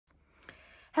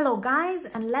Hello guys,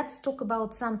 and let's talk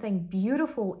about something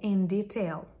beautiful in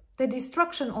detail. The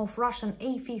destruction of Russian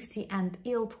A-50 and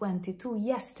Il-22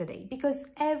 yesterday, because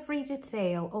every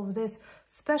detail of this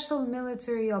special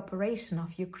military operation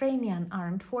of Ukrainian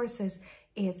armed forces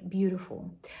is beautiful.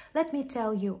 Let me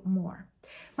tell you more.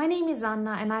 My name is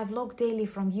Anna and I vlog daily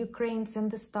from Ukraine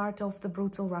since the start of the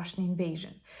brutal Russian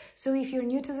invasion. So if you're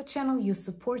new to the channel, you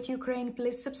support Ukraine,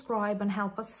 please subscribe and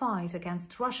help us fight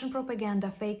against Russian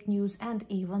propaganda, fake news and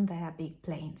even their big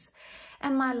planes.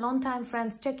 And my longtime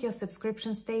friends, check your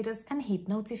subscription status and hit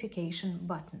notification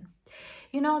button.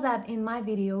 You know that in my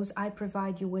videos I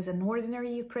provide you with an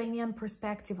ordinary Ukrainian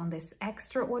perspective on these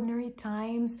extraordinary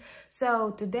times.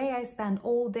 So today I spent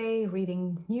all day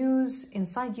reading news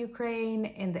inside Ukraine,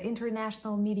 in the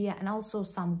international media and also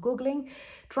some Googling,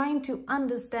 trying to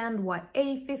understand why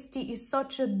A-50 is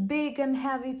such a big and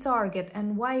heavy target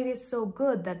and why it is so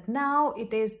good that now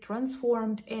it is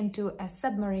transformed into a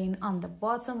submarine on the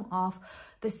bottom of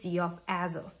the Sea of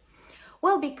Azov.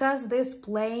 Well, because this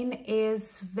plane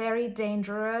is very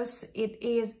dangerous. It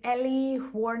is early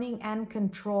warning and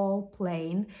control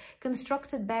plane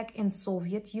constructed back in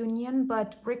Soviet Union,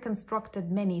 but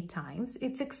reconstructed many times.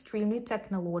 It's extremely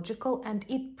technological and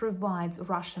it provides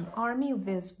Russian army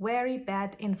with very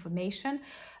bad information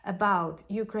about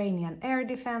Ukrainian air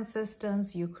defense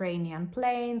systems, Ukrainian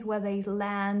planes, where they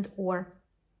land or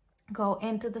go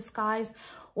into the skies.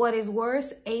 What is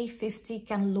worse, A-50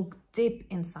 can look deep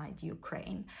inside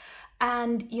Ukraine.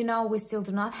 And, you know, we still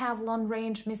do not have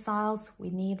long-range missiles.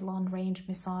 We need long-range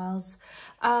missiles.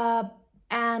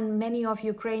 And many of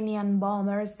Ukrainian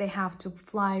bombers, they have to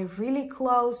fly really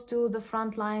close to the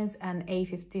front lines, and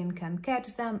A-15 can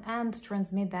catch them and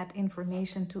transmit that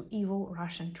information to evil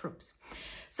Russian troops.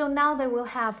 So now they will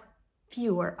have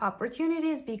fewer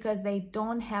opportunities because they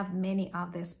don't have many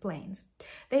of these planes.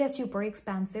 They are super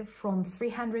expensive, from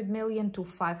 300 million to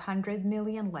 500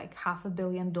 million, like $500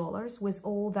 million with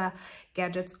all the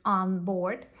gadgets on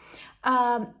board.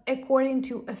 According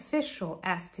to official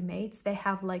estimates, they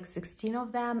have like 16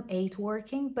 of them, 8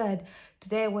 working, but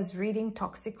today I was reading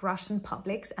Toxic Russian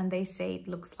Publics and they say it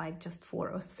looks like just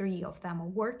 4 or 3 of them are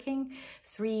working.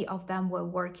 3 of them were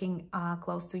working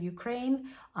close to Ukraine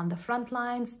on the front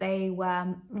lines. They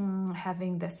were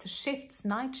having this shifts,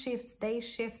 night shifts, day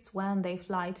shifts, when they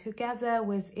fly together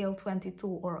with Il-22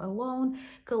 or alone,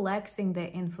 collecting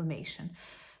the information.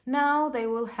 Now they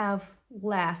will have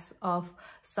less of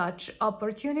such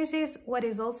opportunities. What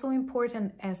is also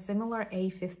important, a similar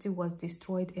A-50 was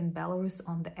destroyed in Belarus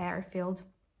on the airfield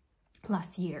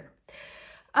last year.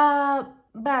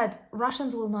 But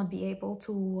Russians will not be able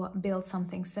to build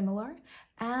something similar,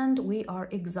 and we are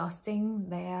exhausting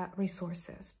their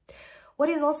resources. What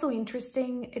is also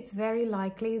interesting, it's very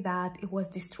likely that it was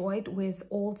destroyed with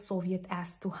old Soviet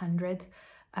S-200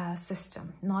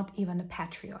 system, not even a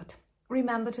Patriot.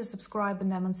 Remember to subscribe and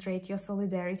demonstrate your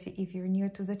solidarity if you're new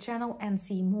to the channel and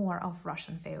see more of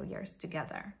Russian failures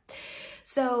together.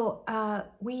 So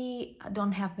we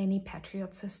don't have many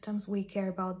Patriot systems. We care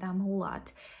about them a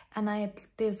lot. And it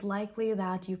is likely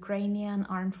that Ukrainian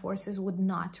armed forces would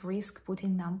not risk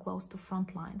putting them close to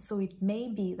front lines. So it may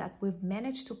be that we've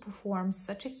managed to perform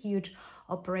such a huge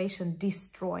operation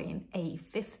destroying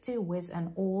A-50 with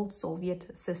an old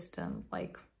Soviet system,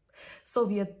 like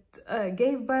Soviet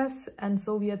gave birth and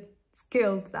Soviets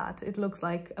killed that. It looks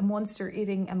like a monster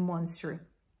eating a monster.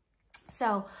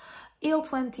 So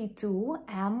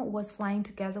Il-22M was flying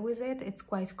together with it. It's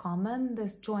quite common,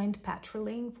 this joint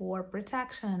patrolling for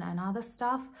protection and other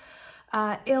stuff.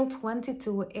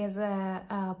 Il-22 is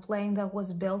a plane that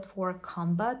was built for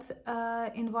combat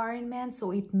environment,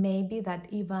 so it may be that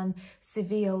even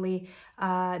severely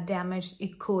damaged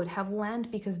it could have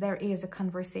landed, because there is a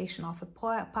conversation of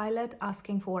a pilot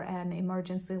asking for an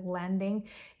emergency landing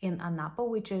in Anapa,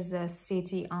 which is a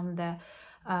city on the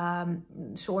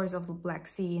shores of the Black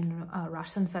Sea in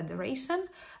Russian Federation.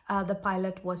 The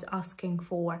pilot was asking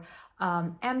for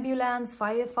ambulance,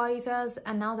 firefighters,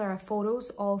 and now there are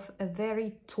photos of a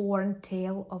very torn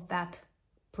tail of that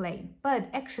plane, but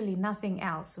actually nothing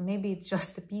else. So maybe it's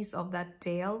just a piece of that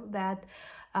tail that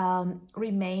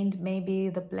remained. Maybe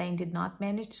the plane did not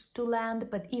manage to land,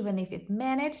 but even if it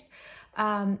managed,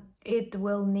 it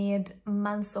will need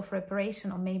months of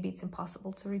reparation, or maybe it's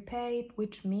impossible to repair it,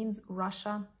 which means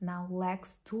Russia now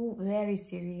lacks two very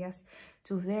serious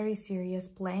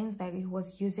planes that it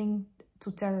was using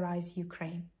to terrorize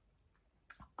Ukraine.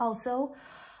 Also,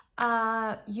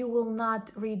 you will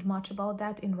not read much about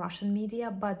that in Russian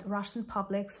media, but Russian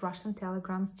publics, Russian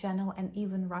telegrams channel, and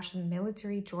even Russian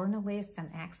military journalists and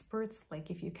experts, like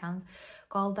if you can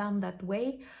call them that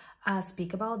way,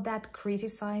 speak about that,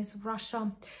 criticize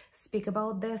Russia, speak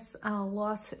about this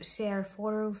loss, share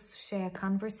photos, share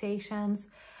conversations.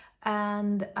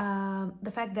 And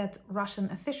the fact that Russian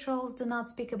officials do not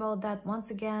speak about that, once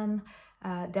again,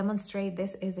 demonstrate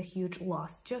this is a huge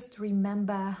loss. Just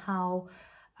remember how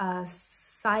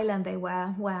silent they were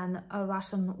when a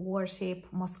Russian warship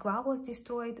Moskva was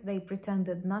destroyed. They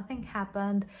pretended nothing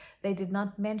happened. They did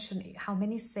not mention how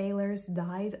many sailors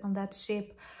died on that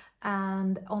ship,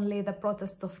 and only the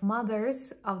protests of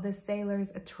mothers of the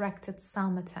sailors attracted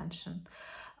some attention.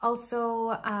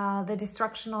 Also, the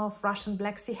destruction of Russian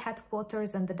Black Sea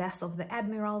headquarters and the death of the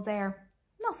admiral there,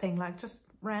 nothing, like just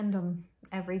random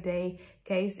everyday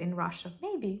case in Russia.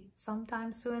 Maybe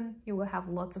sometime soon you will have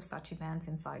lots of such events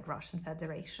inside Russian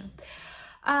Federation.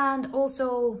 And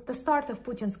also the start of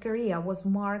Putin's career was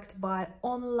marked by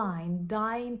online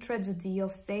dying tragedy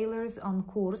of sailors on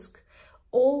Kursk.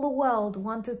 All the world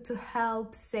wanted to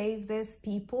help save these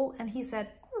people, and he said,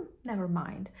 never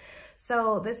mind.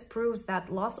 So this proves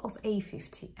that loss of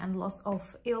A-50 and loss of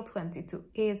IL-22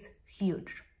 is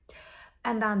huge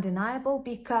and undeniable,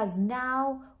 because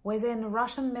now within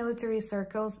Russian military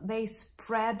circles they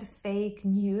spread fake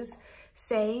news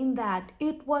saying that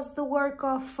it was the work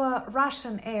of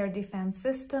Russian air defense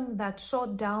system that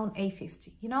shot down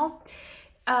A-50. You know,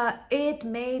 it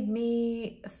made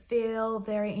me feel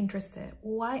very interested.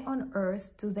 Why on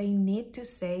earth do they need to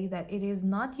say that it is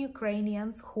not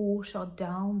Ukrainians who shot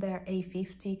down their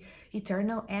A-50,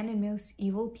 eternal enemies,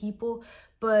 evil people,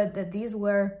 but that these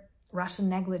were Russian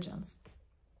negligence?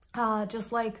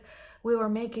 Just like we were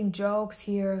making jokes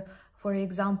here, for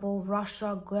example,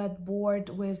 Russia got bored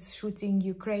with shooting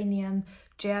Ukrainian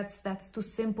jets. That's too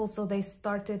simple, so they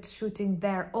started shooting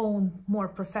their own more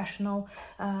professional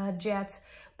jets.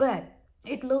 But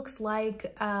it looks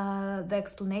like the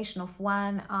explanation of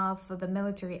one of the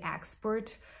military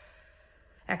experts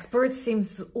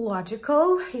seems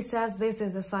logical. He says this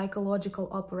is a psychological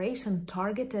operation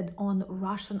targeted on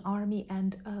Russian army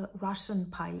and Russian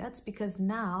pilots, because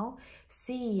now,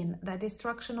 seeing the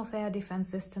destruction of air defense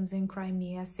systems in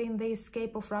Crimea, seeing the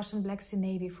escape of Russian Black Sea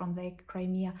Navy from the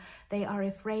Crimea, they are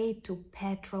afraid to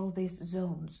patrol these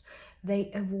zones.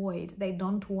 They avoid, they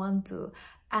don't want to.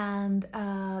 And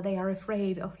they are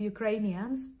afraid of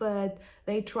Ukrainians, but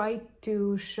they try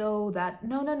to show that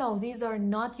no, these are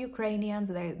not Ukrainians.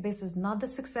 This is not the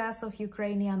success of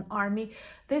Ukrainian army.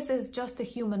 This is just a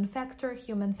human factor.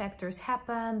 Human factors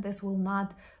happen. This will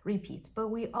not repeat. But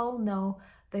we all know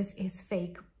this is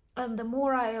fake. And the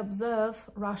more I observe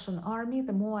Russian army,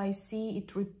 the more I see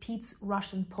it repeats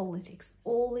Russian politics.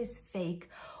 All is fake.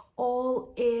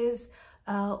 All is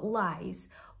lies.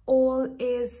 All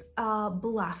is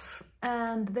bluff,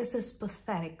 and this is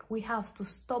pathetic. We have to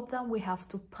stop them, we have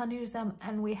to punish them,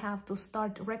 and we have to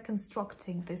start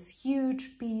reconstructing this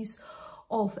huge piece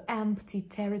of empty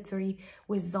territory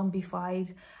with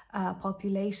zombified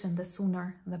population. The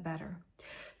sooner the better.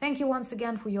 Thank you once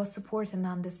again for your support and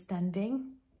understanding.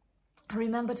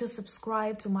 Remember to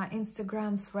subscribe to my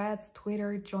Instagram, Threads,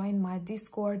 Twitter, join my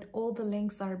Discord. All the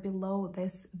links are below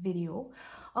this video.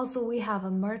 Also, we have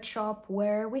a merch shop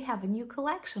where we have a new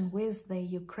collection with the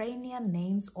Ukrainian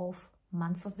names of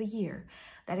months of the year.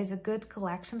 That is a good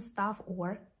collection stuff,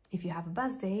 or if you have a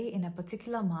birthday in a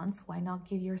particular month, why not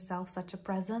give yourself such a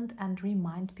present and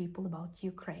remind people about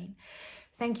Ukraine?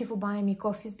 Thank you for buying me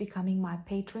coffees, becoming my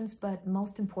patrons, but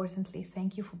most importantly,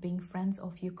 thank you for being friends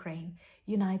of Ukraine.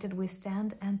 United we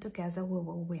stand, and together we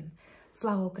will win.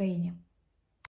 Slava Ukraini!